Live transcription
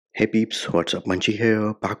Hey peeps, what's up? Munchie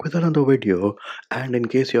here, back with another video. And in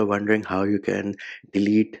case you're wondering how you can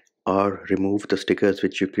delete or remove the stickers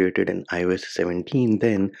which you created in iOS 17,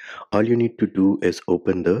 then all you need to do is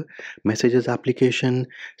open the Messages application,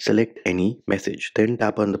 select any message, then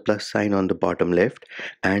tap on the plus sign on the bottom left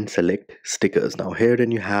and select stickers. Now here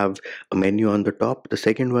then you have a menu on the top, the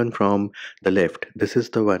second one from the left. This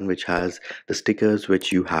is the one which has the stickers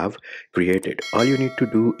which you have created. All you need to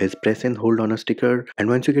do is press and hold on a sticker, and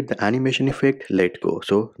once you get the animation effect, let go.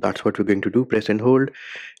 So that's what we're going to do. Press and hold,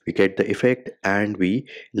 we get the effect and we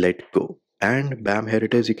let go, and bam, here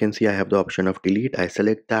it is. You can see I have the option of delete. I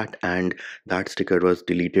select that and that sticker was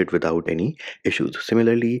deleted without any issues.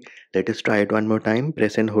 Similarly, let us try it one more time.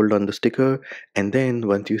 Press and hold on the sticker, and then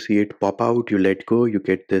once you see it pop out, you let go. You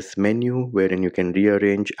get this menu wherein you can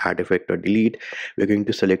rearrange, add effect or delete. We're going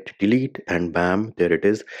to select delete, and bam, there it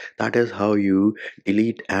is. That is how you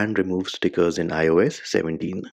delete and remove stickers in iOS 17.